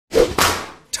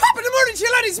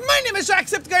guys, my name is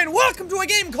Jacksepticeye and welcome to a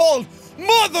game called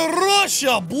Mother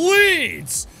Russia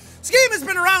Bleeds! This game has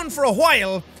been around for a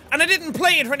while, and I didn't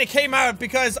play it when it came out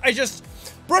because I just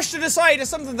brushed it aside as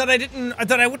something that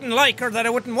I wouldn't like or that I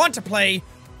wouldn't want to play.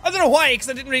 I don't know why, because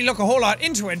I didn't really look a whole lot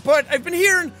into it, but I've been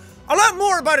hearing a lot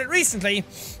more about it recently.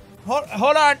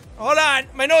 Hold on,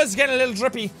 my nose is getting a little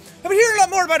drippy. I've been hearing a lot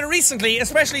more about it recently,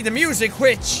 especially the music,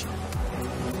 which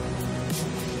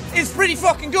is pretty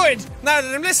fucking good now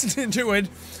that I'm listening to it.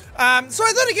 So I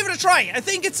thought I'd give it a try. I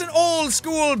think it's an old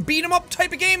school beat 'em up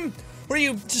type of game where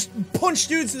you just punch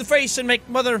dudes in the face and make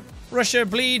Mother Russia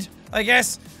bleed, I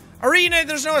guess. Arena,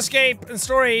 there's no escape, and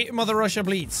story, Mother Russia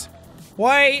bleeds.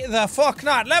 Why the fuck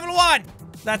not? Level 1!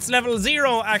 That's level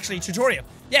 0, actually, tutorial.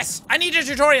 Yes, I need a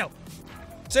tutorial.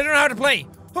 So I don't know how to play.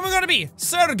 Who am I gonna be?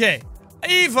 Sergey,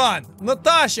 Ivan,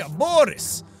 Natasha,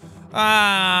 Boris.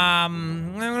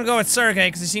 I'm gonna go with Sergey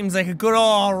because he seems like a good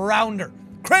all-rounder.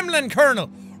 Kremlin Colonel,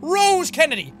 Rose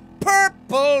Kennedy,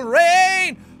 Purple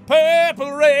Rain,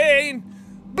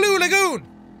 Blue Lagoon,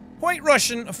 White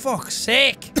Russian, oh, fuck's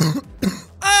sake.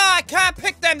 I can't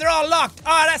pick them, they're all locked.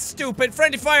 That's stupid.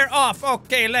 Friendly fire off.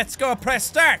 Okay, let's go, press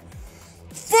start.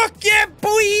 Fuck yeah,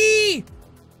 boy!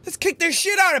 Let's kick the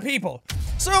shit out of people.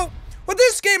 So, what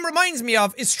this game reminds me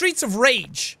of is Streets of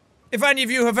Rage. If any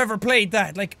of you have ever played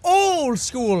that, like old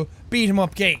school beat 'em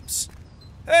up games.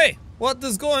 Hey, what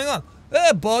is going on?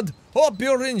 Hey bud, hope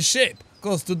you're in shape,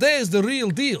 cause today is the real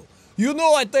deal. You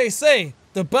know what they say,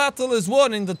 the battle is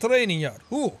won in the training yard.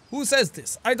 Who says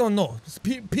this? I don't know. It's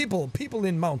people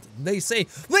in mountain. They say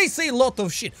a lot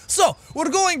of shit. So, we're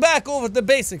going back over the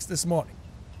basics this morning.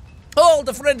 All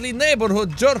the friendly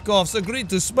neighborhood jerk-offs agreed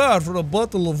to spar for a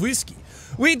bottle of whiskey.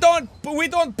 We don't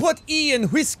put E in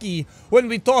whiskey when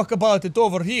we talk about it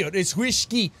over here. It's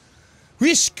whiskey.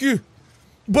 Whiskey.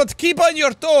 But keep on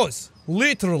your toes.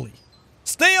 Literally.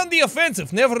 Stay on the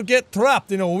offensive. Never get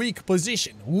trapped in a weak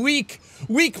position. Weak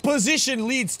position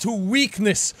leads to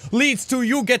weakness. Leads to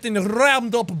you getting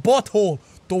rammed up butthole.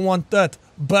 Don't want that.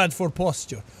 Bad for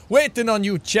posture. Waiting on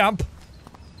you, champ.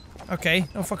 Okay,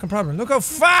 no fucking problem. Look how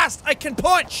fast I can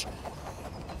punch.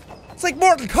 It's like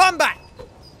Mortal Kombat.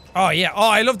 Oh yeah, oh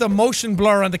I love the motion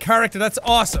blur on the character, that's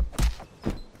awesome.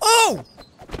 Oh!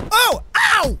 Oh!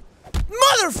 Ow!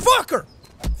 Motherfucker!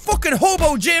 Fucking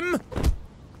hobo Jim!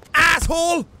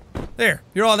 Asshole! There,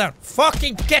 you're all down.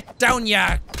 Fucking get down,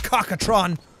 ya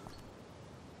cockatron.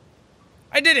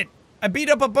 I did it! I beat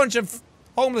up a bunch of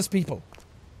homeless people.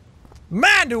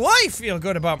 Man, do I feel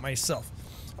good about myself.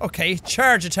 Okay,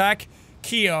 charge attack.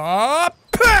 Kia.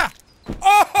 Pa!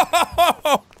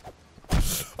 Oh!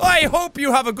 I hope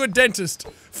you have a good dentist.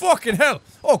 Fucking hell.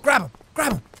 Oh, grab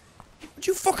him. Would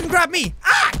you fucking grab me?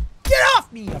 Ah! Get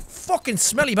off me, you fucking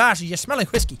smelly bastard. You smell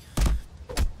like whiskey.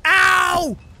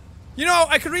 Ow! You know,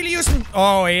 I could really use some...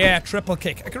 Oh, yeah, triple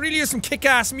kick. I could really use some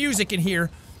kick-ass music in here.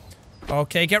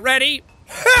 Okay, get ready.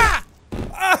 Ha!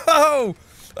 Oh!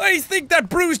 I think that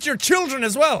bruised your children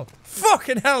as well.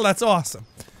 Fucking hell, that's awesome.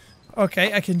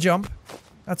 Okay, I can jump.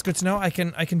 That's good to know. I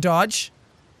can dodge.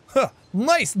 Huh,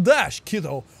 nice dash,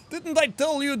 kiddo. Didn't I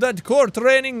tell you that core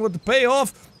training would pay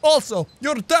off? Also,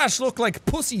 your dash look like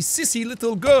pussy sissy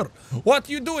little girl. What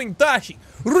you doing dashing?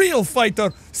 Real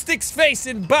fighter sticks face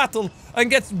in battle and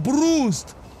gets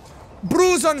bruised.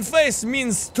 Bruise on face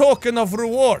means token of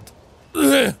reward.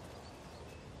 Ugh.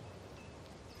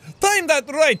 Time that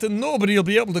right and nobody will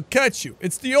be able to catch you.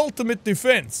 It's the ultimate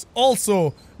defense.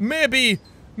 Also, maybe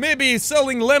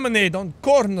selling lemonade on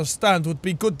corner stand would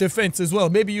be good defense as well.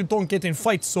 Maybe you don't get in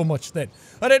fights so much then.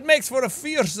 And it makes for a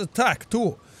fierce attack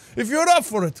too. If you're up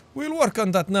for it, we'll work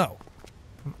on that now.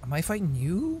 Am I fighting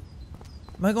you?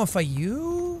 Am I gonna fight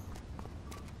you?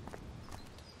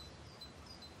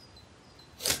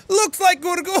 Looks like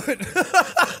we're good.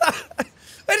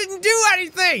 I didn't do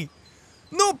anything.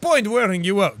 No point wearing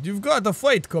you out. You've got a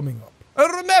fight coming up.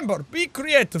 And remember, be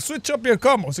creative, switch up your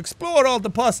combos, explore all the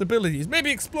possibilities, maybe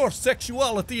explore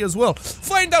sexuality as well.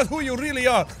 Find out who you really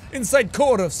are inside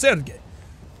core of Sergey.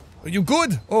 Are you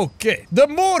good? Okay. The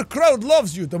more crowd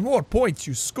loves you, the more points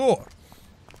you score.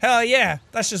 Hell yeah,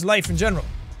 that's just life in general.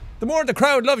 The more the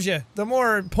crowd loves you, the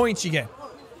more points you get.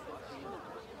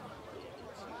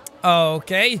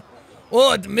 Okay.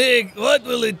 What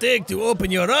will it take to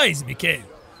open your eyes, Mikhail?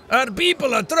 Our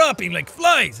people are dropping like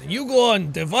flies, and you go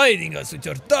on dividing us with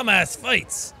your dumbass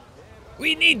fights.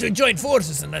 We need to join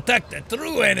forces and attack the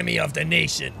true enemy of the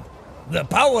nation, the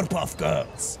Powerpuff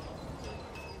Girls.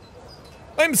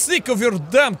 I'm sick of your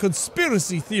damn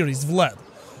conspiracy theories, Vlad.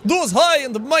 Those high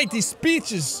and mighty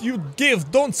speeches you give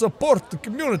don't support the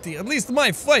community. At least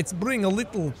my fights bring a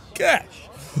little cash.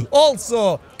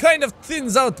 Also, kind of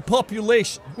thins out the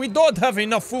population. We don't have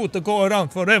enough food to go around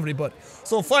for everybody.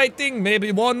 So fighting,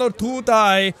 maybe 1 or 2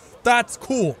 die, that's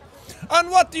cool. And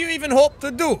what do you even hope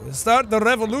to do? Start the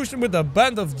revolution with a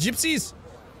band of gypsies?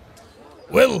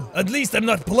 Well, at least I'm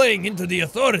not playing into the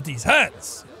authorities'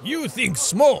 hands. You think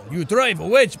small, you drive a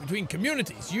wedge between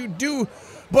communities, you do,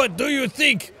 but do you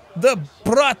think the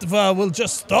Bratva will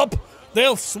just stop?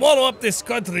 They'll swallow up this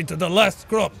country to the last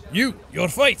crop. You, your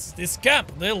fights, this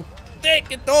camp, they'll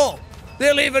take it all.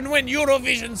 They'll even win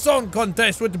Eurovision Song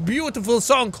Contest with a beautiful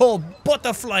song called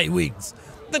Butterfly Wings.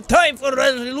 The time for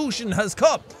resolution has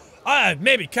come. I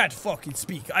maybe can't fucking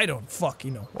speak. I don't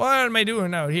fucking know. What am I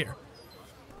doing out here?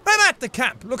 I'm at the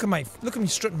camp. Look at me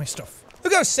strutting my stuff.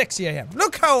 Look how sexy I am.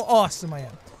 Look how awesome I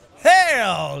am.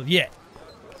 Hell yeah.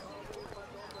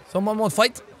 Someone want to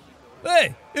fight?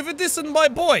 Hey, if it isn't my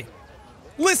boy.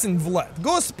 Listen, Vlad,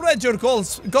 go spread your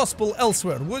gospel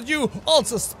elsewhere. Would you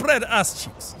also spread ass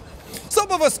cheeks?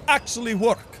 Some of us actually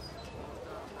work.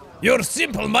 Your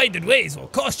simple-minded ways will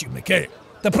cost you, Mikhail.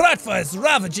 The Bratva is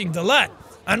ravaging the land.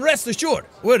 And rest assured,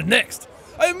 we're next.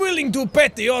 I'm willing to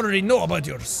bet they already know about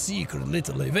your secret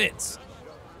little events.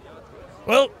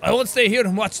 Well, I won't stay here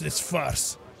and watch this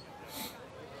farce.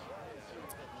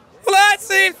 Well, that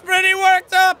seems pretty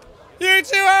worked up. You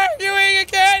two arguing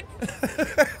again?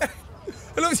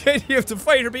 I love the idea of the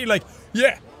fighter being like,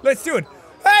 yeah, let's do it.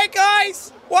 Hey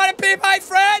guys, wanna be my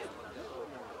friend?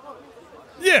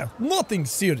 Yeah, nothing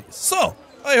serious. So,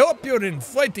 I hope you're in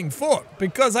fighting form,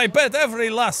 because I bet every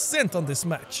last cent on this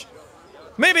match.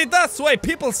 Maybe that's why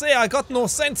people say I got no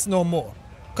sense no more.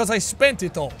 Cause I spent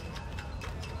it all.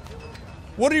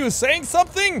 What are you saying,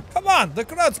 something? Come on, the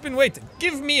crowd's been waiting.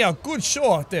 Give me a good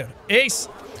show out there, Ace.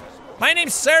 My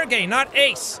name's Sergey, not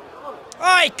Ace.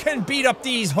 I can beat up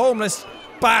these homeless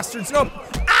bastards. No.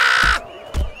 Ah!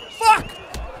 Fuck!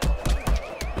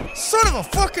 Son of a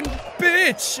fucking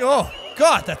bitch. Oh,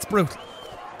 God, that's brutal.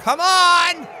 Come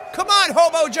on! Come on,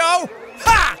 Hobo Joe!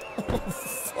 Ha! Oh,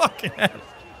 fucking hell.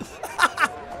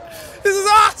 This is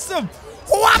awesome!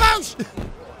 Waboosh!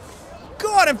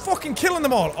 God, I'm fucking killing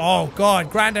them all. Oh, God,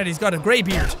 Granddaddy's got a grey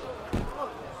beard.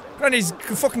 Granddaddy's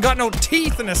fucking got no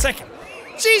teeth in a second.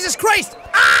 Jesus Christ!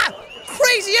 Ah!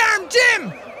 Crazy Arm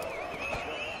Jim!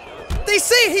 They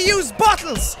say he used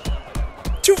bottles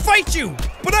to fight you,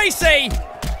 but I say...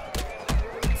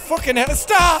 Fucking hell,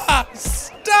 stop!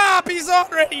 Stop! He's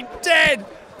already dead!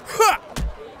 Huh.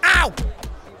 Ow!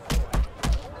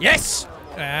 Yes!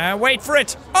 Wait for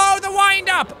it! Oh, the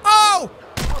wind-up! Oh!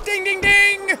 Ding, ding,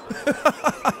 ding!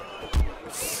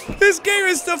 This game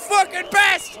is the fucking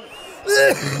best!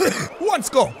 Who wants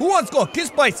to go? Who wants to go? Kiss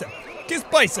bicep. Kiss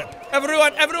bicep.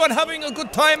 Everyone having a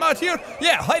good time out here?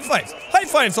 Yeah, high fives. High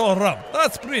fives all around.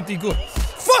 That's pretty good.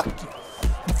 Fuck you!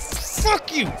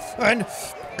 Fuck you! And...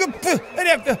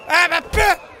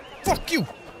 Fuck you!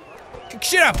 Kick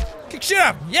shit up! Kick shit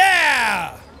up!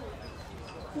 Yeah!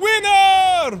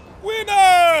 Winner!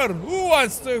 Winner! Who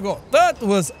wants to go? That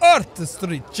was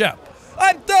artistry, chap.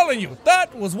 I'm telling you,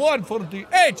 that was one for the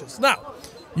ages. Now,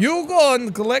 you go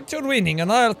and collect your winning,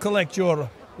 and I'll collect your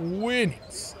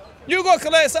winnings. You go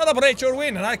celebrate your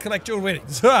win, and I collect your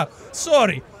winnings.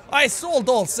 Sorry, I sold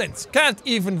all sense. Can't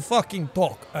even fucking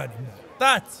talk anymore.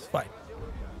 That's fine.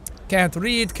 Can't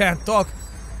read, can't talk.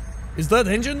 Is that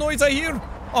engine noise I hear?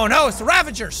 Oh no, it's the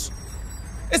Ravagers!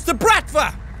 It's the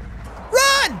Bratva!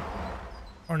 Run!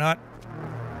 Or not.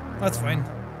 That's fine.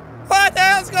 What the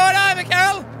hell's going on,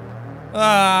 Mikhail?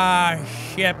 Ah,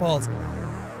 shitballs.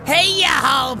 Hey, you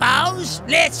hobos!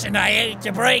 Listen, I hate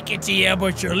to break it to you,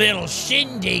 but your little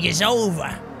shindig is over.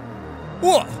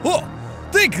 What? What?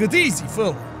 Take it easy,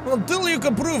 fella. Until you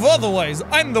can prove otherwise,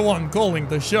 I'm the one calling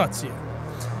the shots here.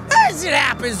 As it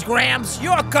happens, Gramps,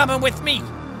 you're coming with me.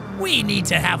 We need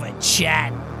to have a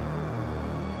chat.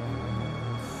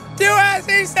 Do as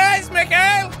he says,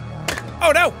 Mikhail!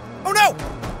 Oh no! Oh no!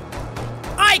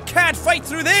 I can't fight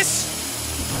through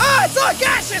this! Ah, it's all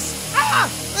gaseous! Ah!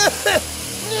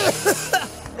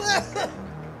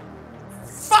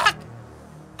 Fuck!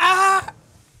 Ah!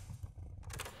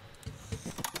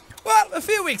 Well, a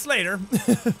few weeks later...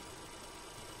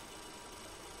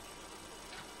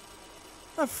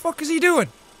 What the fuck is he doing?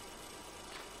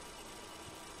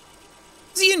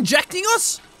 Is he injecting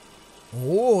us?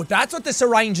 Oh, that's what the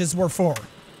syringes were for.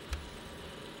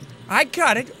 I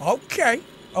got it. Okay.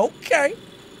 Okay.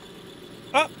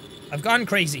 Oh, I've gone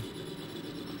crazy.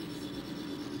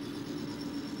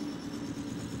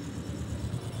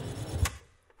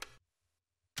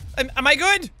 Am I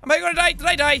good? Am I gonna die? Did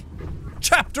I die?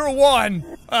 Chapter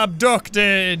 1.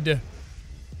 Abducted.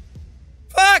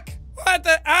 Fuck! What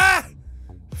the? Ah!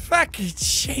 Fuck!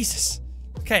 Jesus.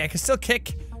 Okay, I can still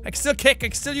kick. I can still kick. I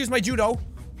can still use my judo.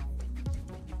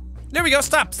 There we go.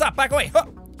 Stop. Stop. Back away. Huh.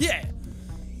 Yeah.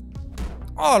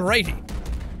 Alrighty.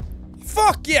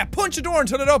 Fuck yeah. Punch a door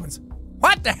until it opens.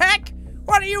 What the heck?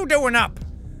 What are you doing up?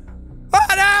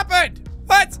 What happened?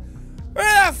 What?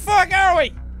 Where the fuck are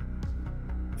we?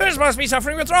 You're supposed to be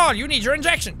suffering withdrawal. You need your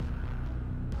injection.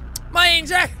 My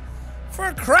injection?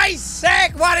 For Christ's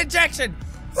sake, what injection?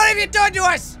 What have you done to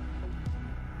us?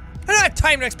 I don't have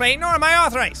time to explain, nor am I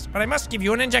authorized, but I must give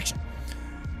you an injection.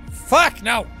 Fuck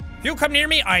no. If you come near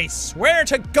me, I swear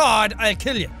to God I'll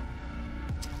kill you.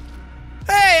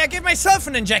 Hey, I give myself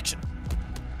an injection.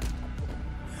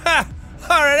 Ha!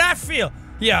 How did that feel?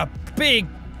 Yeah, big...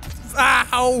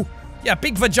 Ow! Yeah,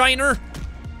 big vagina.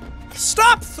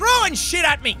 Stop throwing shit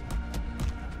at me!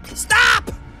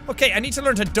 Stop! Okay, I need to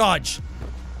learn to dodge.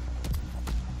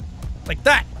 Like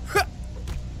that.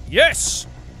 Yes!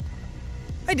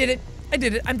 I did it. I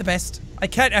did it. I'm the best. I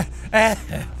can't... Am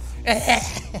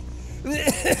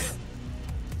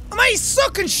I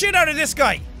sucking shit out of this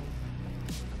guy?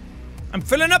 I'm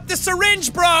filling up the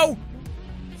syringe, bro!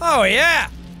 Oh, yeah!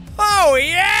 Oh,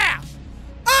 yeah!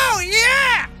 Oh,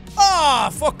 yeah! Oh,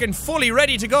 fucking fully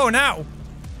ready to go now.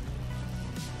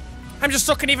 I'm just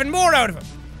sucking even more out of him.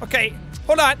 Okay,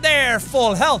 hold on. There,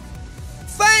 full health.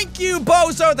 Thank you,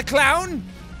 Bozo the Clown.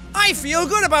 I feel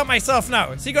good about myself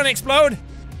now. Is he gonna explode?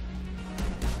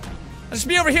 I'll just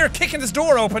be over here kicking this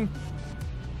door open.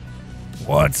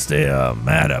 What's the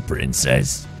matter,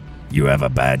 princess? You have a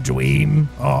bad dream?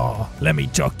 Oh, let me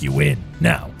tuck you in.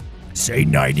 Now, say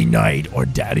nighty-night or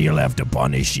daddy'll have to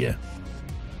punish you.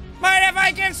 Mind if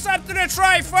I give something to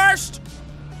try first?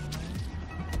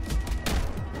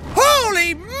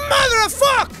 Holy mother of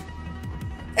fuck!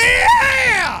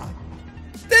 Yeah!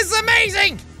 This is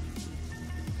amazing!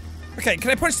 Okay,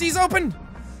 can I punch these open?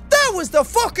 That was the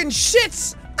fucking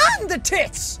shits and the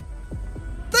tits!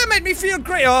 That made me feel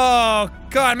great. Oh,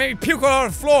 God, made me puke all over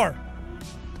the floor.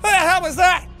 What the hell was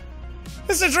that?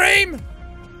 Is this a dream?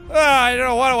 I don't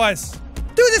know what it was.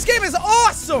 Dude, this game is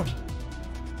awesome!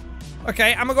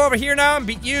 Okay, I'm gonna go over here now and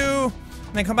beat you.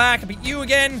 And then come back and beat you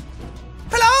again.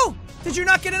 Hello? Did you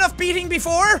not get enough beating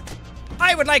before?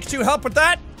 I would like to help with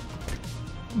that.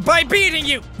 By beating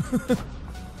you!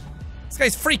 This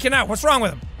guy's freaking out. What's wrong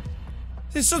with him?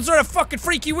 He's some sort of fucking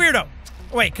freaky weirdo.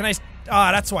 Wait, can I...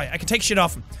 Ah, that's why. I can take shit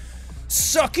off him.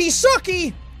 Sucky,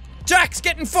 sucky! Jack's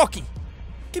getting fucky.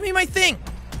 Give me my thing.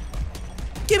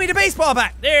 Give me the baseball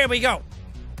bat. There we go.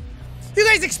 You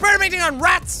guys experimenting on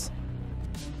rats?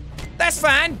 That's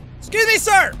fine. Excuse me,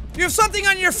 sir. You have something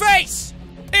on your face.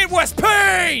 It was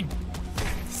pain.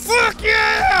 Fuck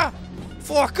yeah!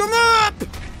 Fuck him up!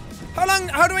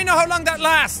 How do I know how long that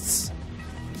lasts?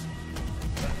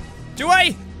 Do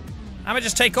I? I'ma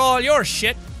just take all your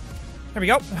shit. There we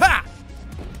go. Ha!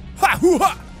 Ha! Hoo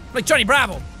ha! Like Johnny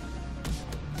Bravo.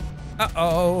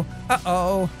 Uh-oh.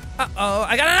 Uh-oh. Uh-oh.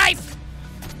 I got a knife!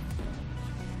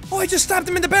 Oh, I just stabbed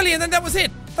him in the belly and then that was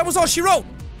it. That was all she wrote.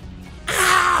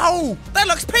 Ow! That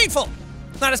looks painful.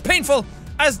 Not as painful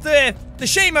as the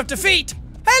shame of defeat.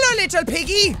 Hello, little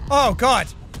piggy. Oh, God.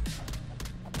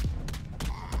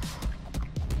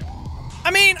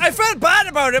 I mean, I felt bad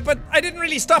about it, but I didn't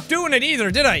really stop doing it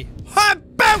either, did I? Ha!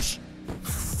 Bouch!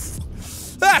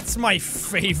 That's my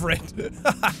favorite.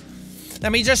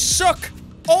 Let me just suck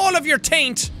all of your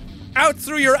taint out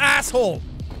through your asshole.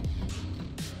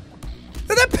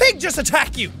 Did that pig just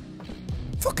attack you?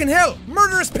 Fucking hell,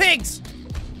 murderous pigs.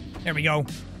 There we go.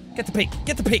 Get the pig,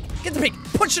 get the pig, get the pig.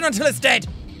 Punch it until it's dead.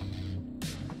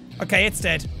 Okay, it's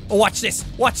dead. Oh, watch this.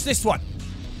 Watch this one.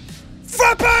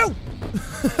 Fuck!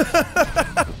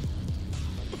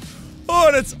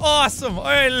 Oh, that's awesome.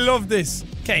 I love this.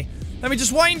 Okay, let me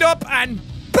just wind up and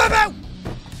bow.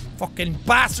 Fucking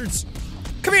bastards.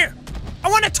 Come here. I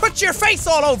want to touch your face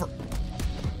all over.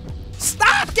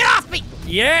 Stop! Get off me!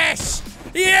 Yes!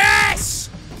 Yes!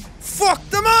 Fuck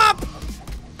them up!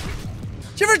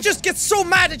 Do you ever just get so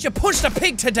mad that you punched a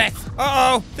pig to death?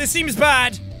 Uh-oh, this seems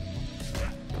bad.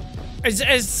 Is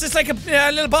this like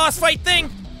a little boss fight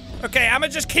thing? Okay, I'ma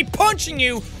just keep punching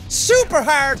you super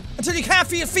hard until you can't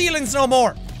feel feelings no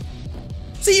more.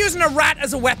 Is he using a rat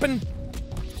as a weapon?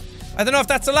 I don't know if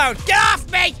that's allowed. Get off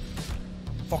me!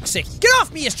 Fuck's sake. Get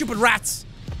off me, you stupid rats!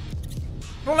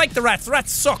 I don't like the rats. The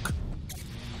rats suck.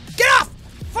 Get off!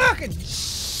 Fucking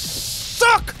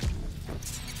suck!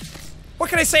 What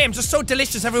can I say? I'm just so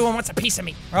delicious, everyone wants a piece of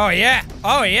me. Oh yeah.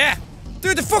 Oh yeah.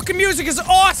 Dude, the fucking music is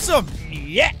awesome!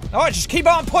 Yeah! Oh, just keep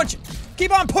on punching.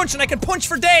 Keep on punching, I can punch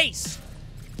for days.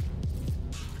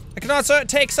 I can also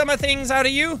take some of things out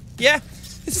of you. Yeah?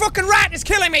 This fucking rat is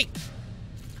killing me!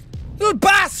 Little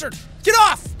bastard! Get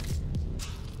off!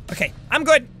 Okay, I'm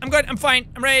good. I'm fine.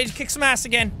 I'm ready to kick some ass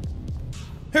again.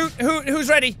 Who's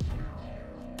ready?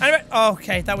 Anyway,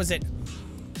 okay, that was it.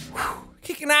 Whew.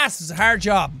 Kicking ass is a hard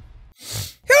job.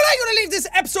 Here I'm gonna leave this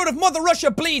episode of Mother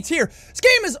Russia Bleeds here. This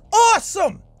game is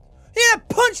awesome. Yeah,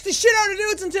 punch the shit out of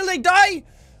dudes until they die.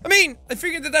 I mean, I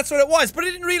figured that that's what it was, but I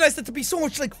didn't realize that there'd be so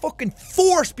much, like, fucking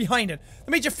force behind it.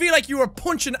 That made you feel like you were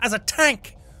punching as a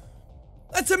tank.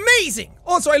 That's amazing.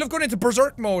 Also, I love going into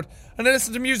berserk mode and then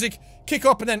listen to music, kick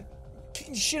up, and then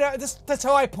kicking the shit out of this. That's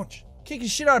how I punch. Kicking the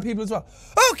shit out of people as well.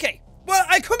 Okay. Well,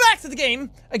 I come back to the game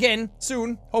again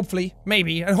soon, hopefully,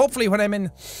 maybe, and hopefully when I'm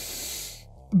in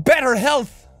better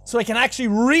health, so I can actually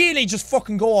really just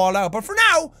fucking go all out. But for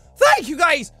now, thank you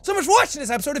guys so much for watching this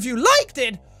episode. If you liked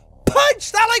it,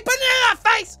 punch that like button in the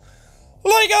face,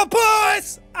 like a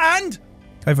boss, and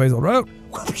high fives all around.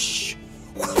 Whoosh,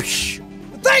 whoosh.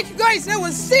 Thank you guys. Now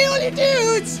we'll see all you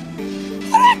dudes.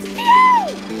 Let's go.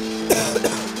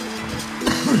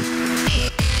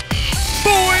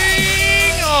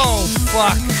 Boing! Oh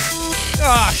fuck!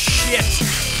 Oh shit!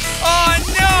 Oh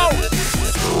no!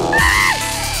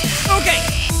 Ah! Okay,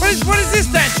 what is this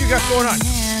dance you got going on?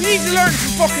 You need to learn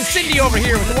from fucking Cindy over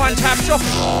here with the one-tap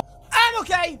shuffle. I'm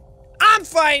okay. I'm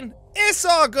fine. It's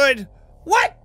all good. What?